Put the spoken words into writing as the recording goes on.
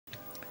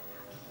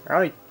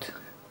Right,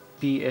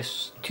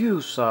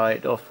 PS2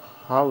 side of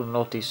how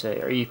notice a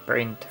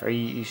reprint,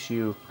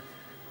 reissue,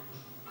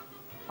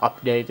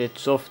 updated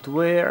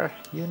software,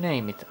 you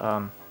name it.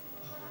 I'm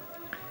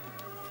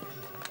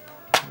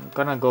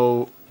gonna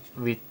go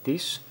with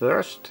this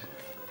first,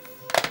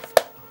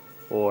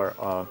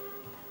 or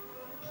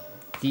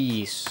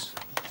these,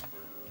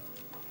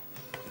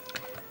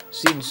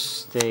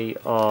 since they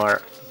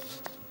are,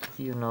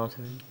 you know,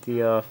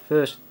 the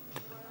first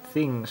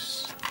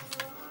things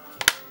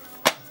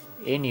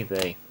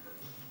anyway.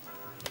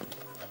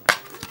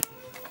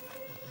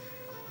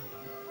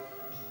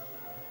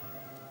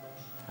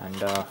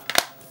 And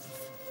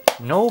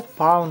no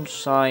pound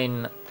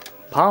sign,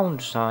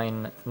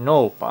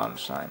 no pound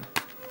sign.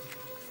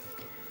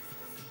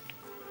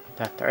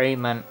 That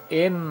Rayman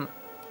M,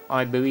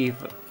 I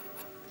believe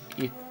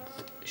it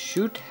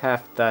should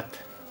have that.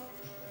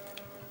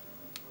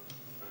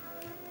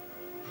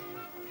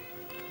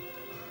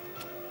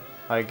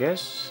 I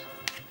guess.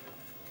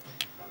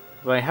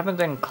 But I haven't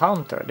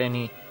encountered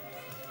any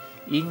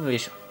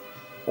English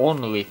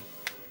only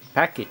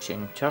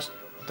packaging, just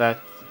that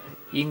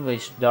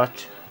English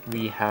Dutch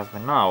we have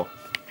now.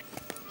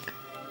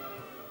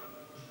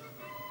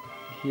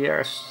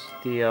 Here's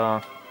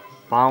the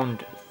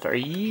pound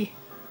 3.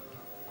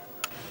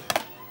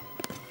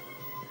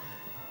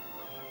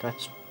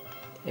 That's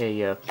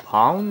a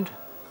pound.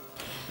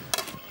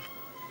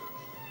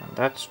 And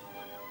that's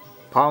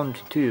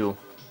pound 2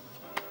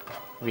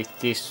 with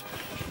this.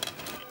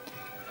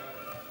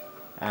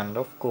 And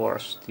of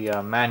course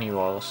the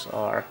manuals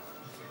are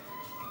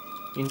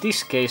in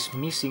this case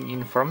missing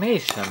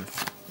information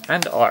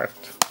and art.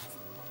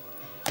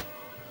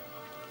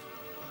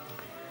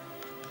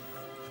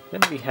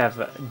 Then we have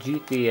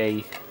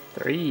GTA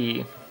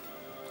 3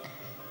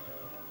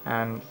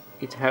 and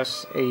it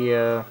has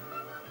a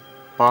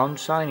pound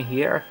sign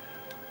here,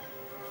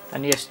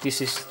 and yes,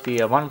 this is the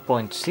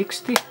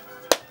 1.60.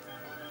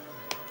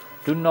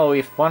 Don't know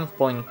if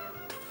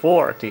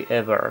 1.40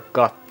 ever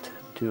got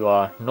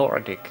to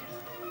Nordic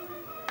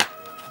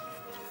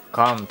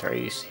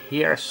countries.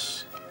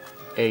 Here's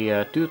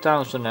a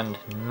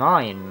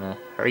 2009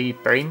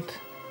 reprint,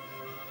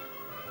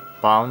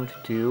 pound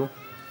 2,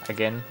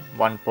 again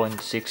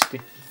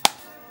 1.60.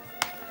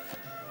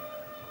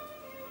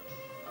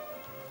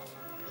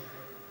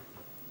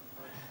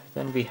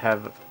 Then we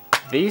have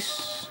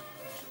this.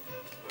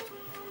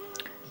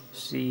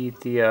 See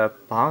the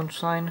pound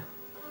sign.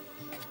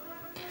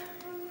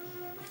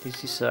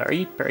 This is a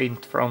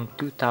reprint from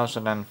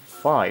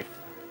 2005.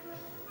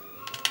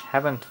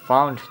 Haven't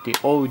found the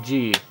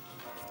OG.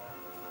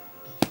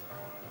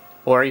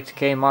 Or it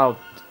came out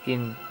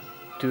in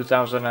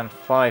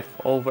 2005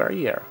 over a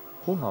year.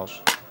 Who knows?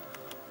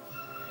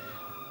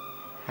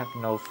 Have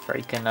no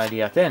freaking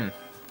idea then.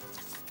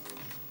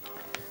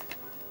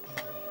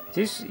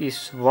 This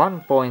is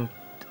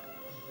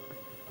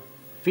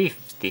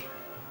 1.50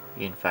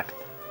 in fact.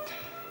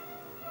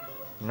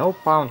 No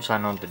pound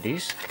sign on the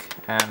disc,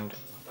 and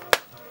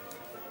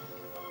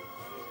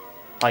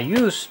I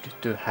used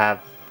to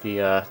have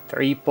the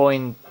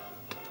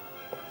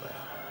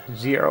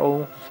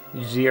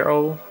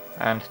 3.00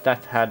 and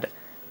that had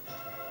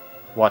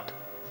what,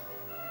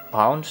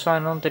 pound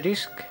sign on the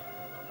disc?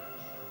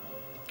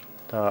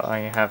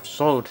 I have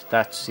sold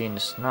that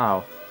since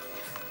now.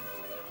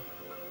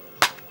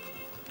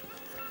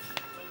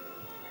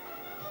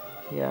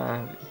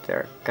 Yeah,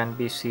 there can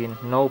be seen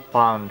no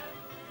pound.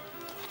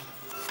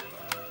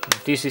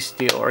 This is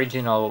the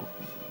original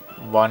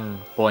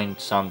 1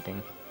 point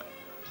something.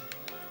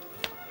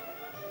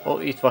 Oh,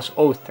 it was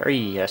 03,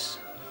 yes.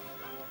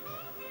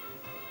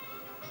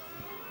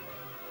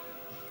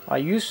 I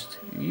used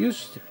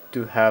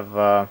to have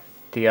the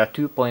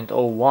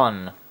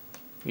 2.01.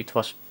 It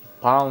was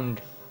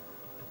pound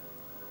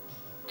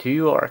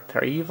 2 or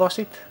 3, was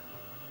it?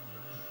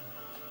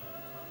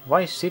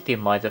 Vice City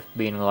might have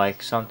been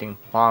like something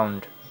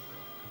pound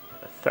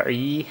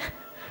 3.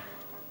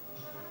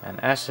 And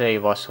SA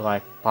was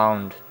like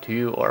pound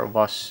 2, or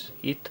was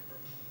it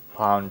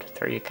pound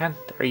 3? I can't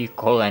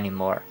recall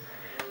anymore.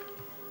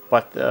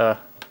 But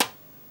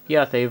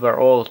yeah, they were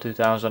all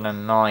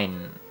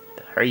 2009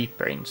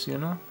 reprints, you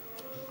know.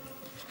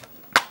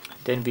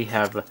 Then we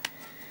have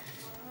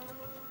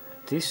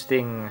this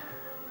thing,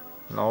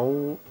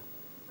 no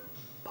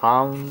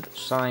pound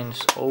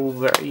signs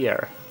over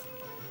here.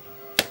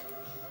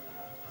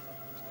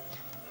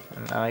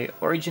 And I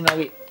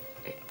originally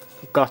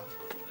got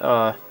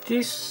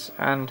this,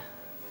 and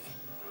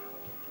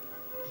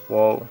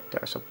whoa,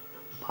 there's a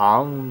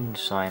pound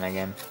sign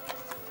again.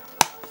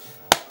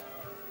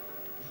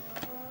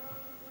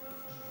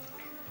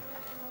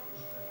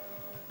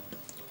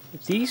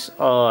 These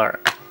are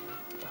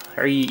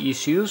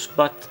reissues,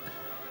 but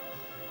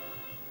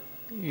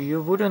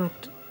you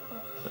wouldn't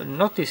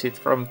notice it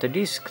from the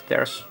disc.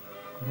 There's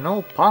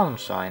no pound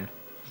sign.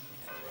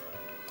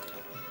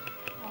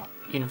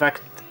 In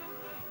fact,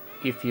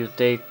 if you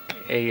take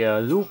a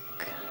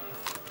look,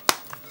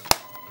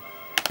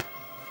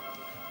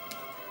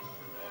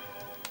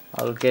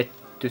 I'll get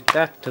to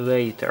that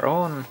later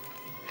on.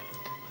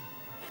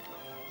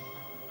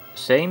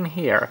 Same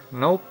here,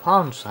 no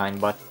pound sign,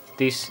 but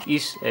this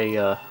is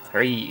a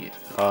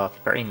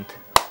reprint.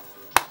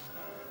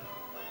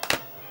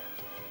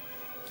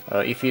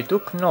 If you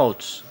took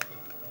notes,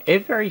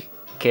 every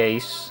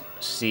case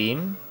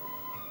seen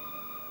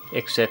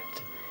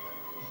except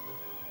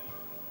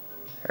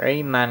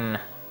Rayman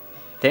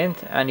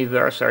 10th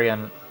anniversary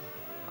and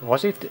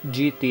was it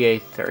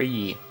GTA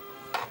 3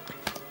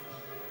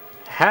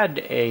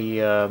 had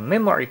a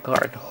memory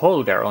card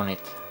holder on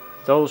it.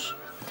 Those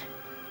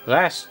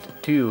last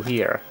two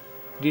here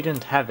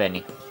didn't have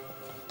any.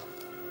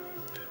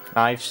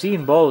 I've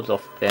seen both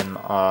of them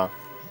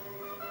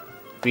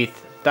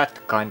with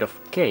that kind of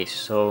case,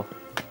 so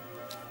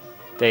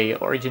they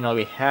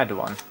originally had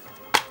one.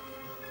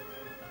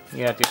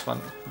 Yeah, this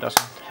one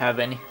doesn't have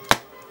any.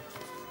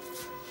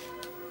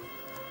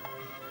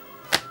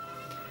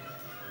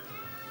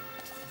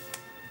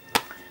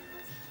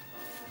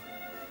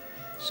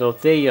 So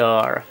they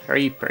are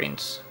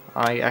reprints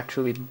I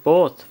actually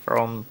bought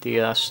from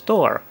the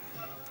store.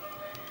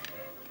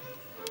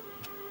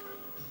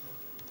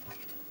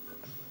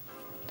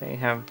 They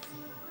have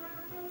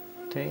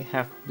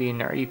been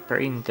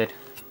reprinted,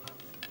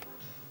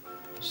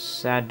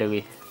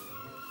 sadly.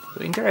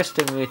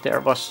 Interestingly, there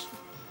was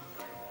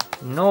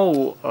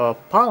no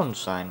pound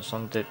signs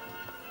on the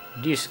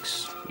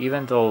discs,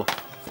 even though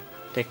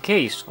the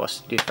case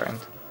was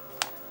different.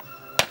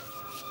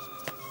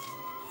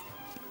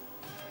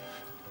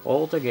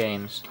 All the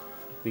games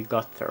we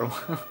got through.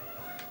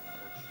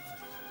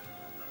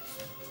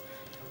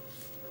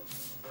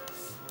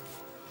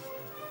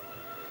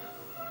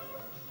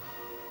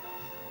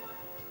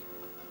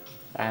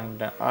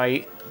 And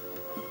I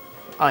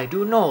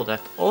do know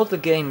that all the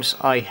games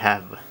I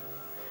have,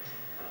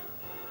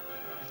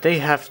 they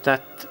have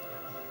that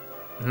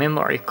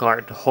memory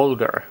card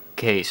holder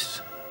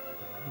case.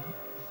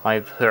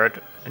 I've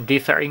heard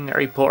differing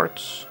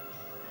reports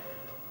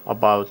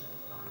about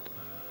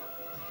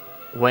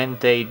when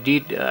they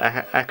did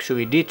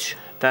actually ditch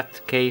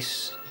that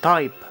case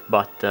type,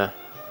 but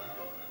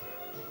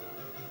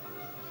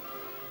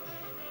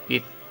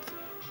it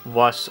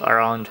was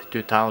around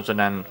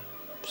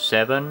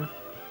 2007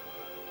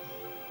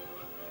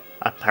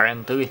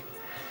 apparently,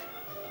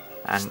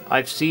 and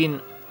I've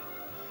seen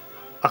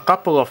a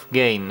couple of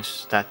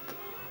games that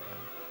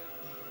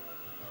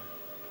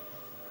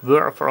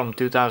were from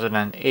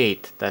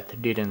 2008 that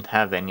didn't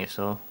have any,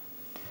 so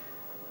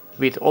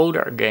with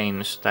older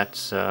games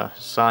that's a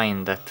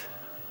sign that,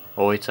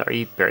 oh, it's a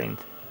reprint.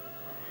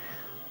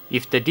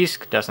 If the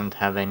disc doesn't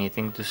have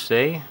anything to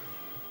say,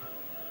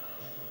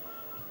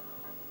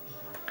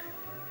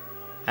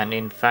 and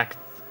in fact,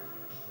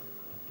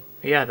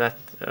 yeah, that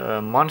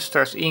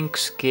Monsters Inc.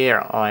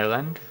 Scare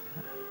Island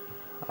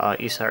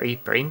is a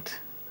reprint,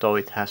 though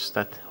it has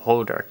that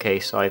holder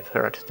case. I've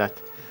heard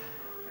that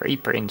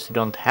reprints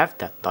don't have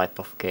that type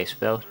of case.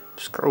 Well,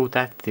 screw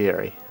that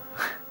theory.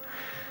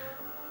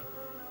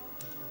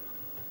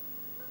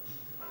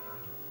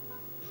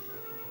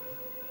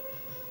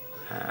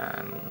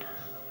 And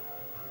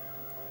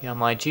yeah,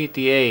 my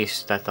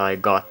GTAs that I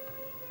got,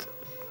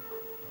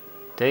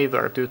 they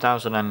were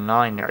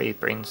 2009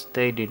 reprints.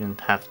 They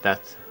didn't have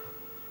that.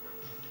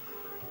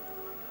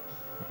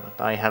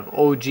 But I have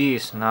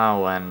OGs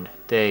now, and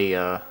they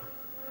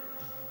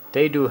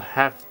do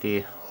have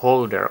the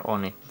holder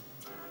on it,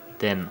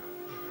 them.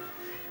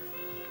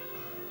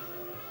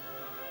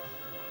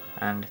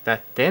 And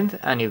that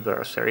 10th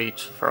anniversary,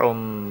 it's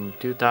from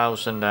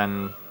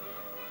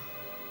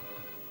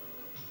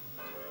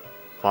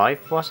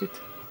 2005, was it?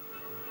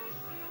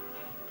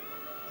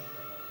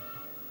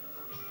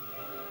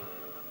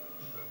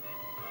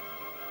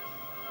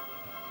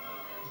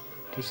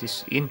 This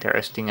is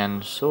interesting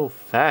and so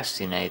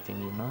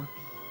fascinating, you know.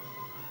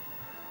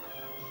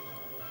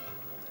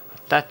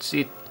 But that's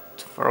it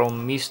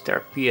from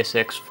Mr.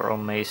 PSX,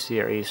 from a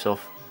series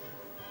of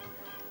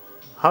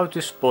how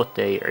to spot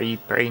a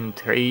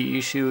reprint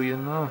reissue, you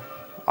know,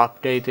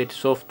 updated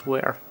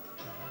software.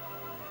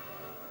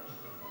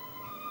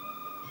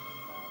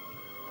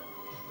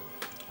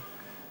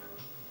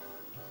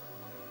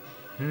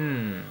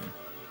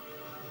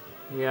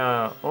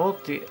 Yeah, all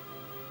the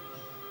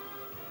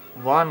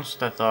ones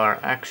that are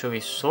actually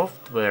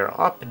software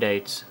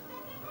updates,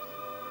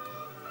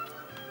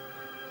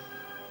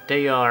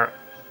 they are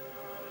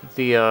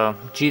the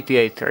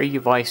GTA 3,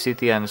 Vice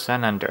City and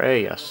San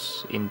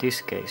Andreas in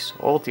this case.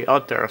 All the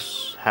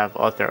others have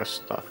other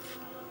stuff.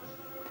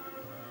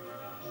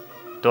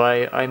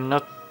 Though I'm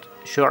not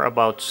sure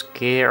about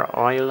Scare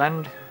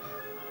Island,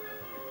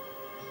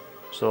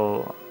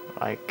 so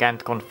I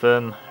can't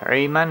confirm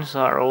Raymans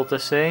are all the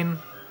same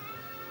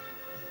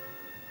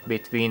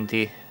between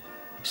the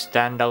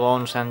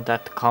standalones and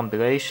that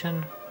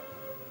compilation.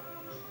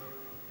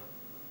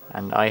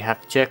 And I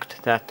have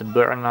checked that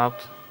Burnout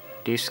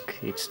disc,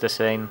 it's the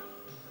same.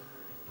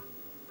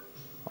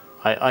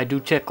 I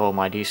do check all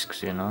my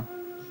discs, you know.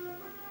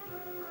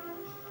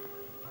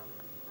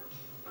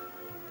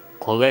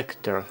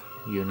 Collector,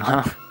 you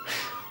know.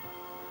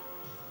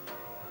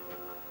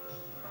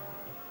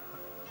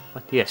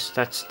 But yes,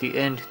 that's the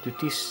end to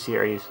this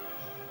series.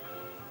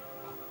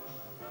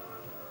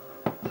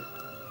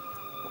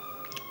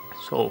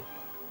 So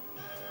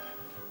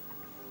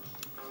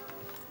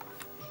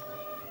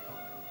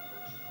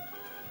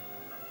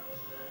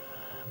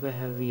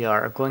we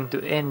are going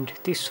to end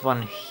this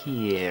one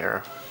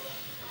here.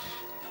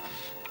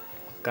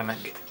 Gonna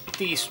get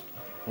these,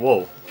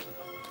 whoa,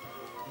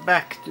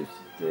 back to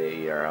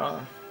their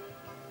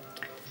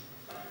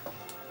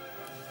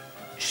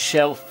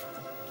shelf.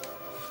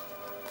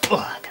 Oh,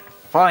 I can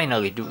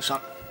finally do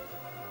some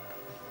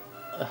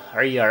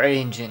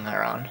rearranging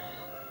around.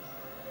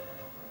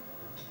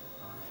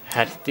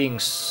 Had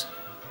things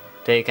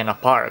taken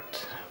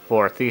apart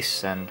for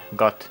this and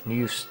got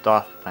new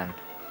stuff, and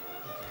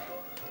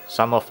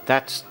some of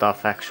that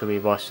stuff actually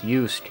was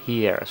used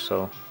here,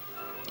 so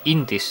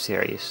in this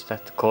series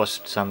that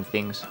caused some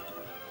things.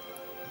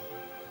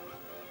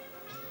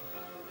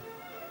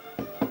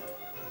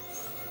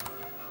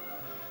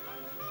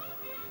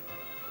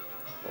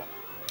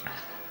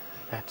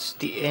 That's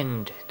the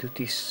end to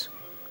this.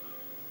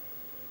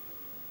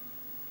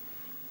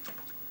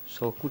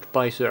 So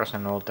goodbye sirs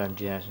and all that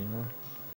jazz, you know.